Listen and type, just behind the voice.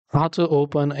How to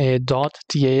open a .tar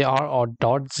or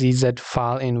 .gz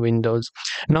file in Windows.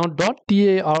 Now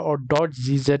 .tar or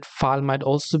 .gz file might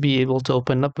also be able to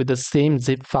open up with the same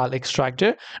zip file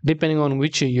extractor depending on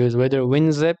which you use, whether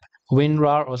WinZip,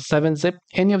 WinRAR or 7-zip.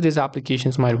 Any of these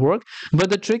applications might work, but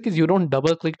the trick is you don't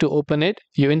double click to open it.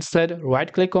 You instead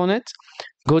right click on it,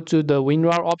 go to the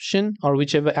WinRAR option or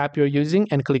whichever app you're using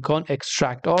and click on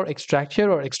extract or extract here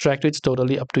or extract. It's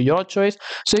totally up to your choice.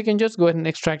 So you can just go ahead and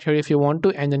extract here if you want to,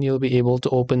 and then you'll be able to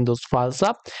open those files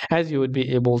up as you would be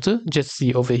able to just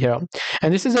see over here.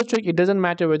 And this is a trick. It doesn't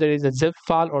matter whether it's a zip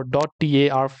file or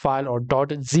 .tar file or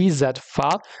 .gz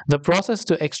file. The process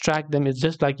to extract them is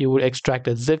just like you would extract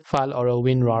a zip file or a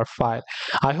WinRAR file.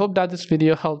 I hope that this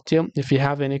video helped you. If you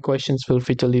have any questions, feel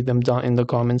free to leave them down in the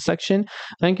comment section.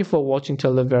 Thank you for watching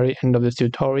till the very end of this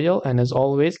tutorial, and as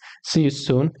always, see you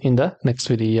soon in the next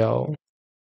video.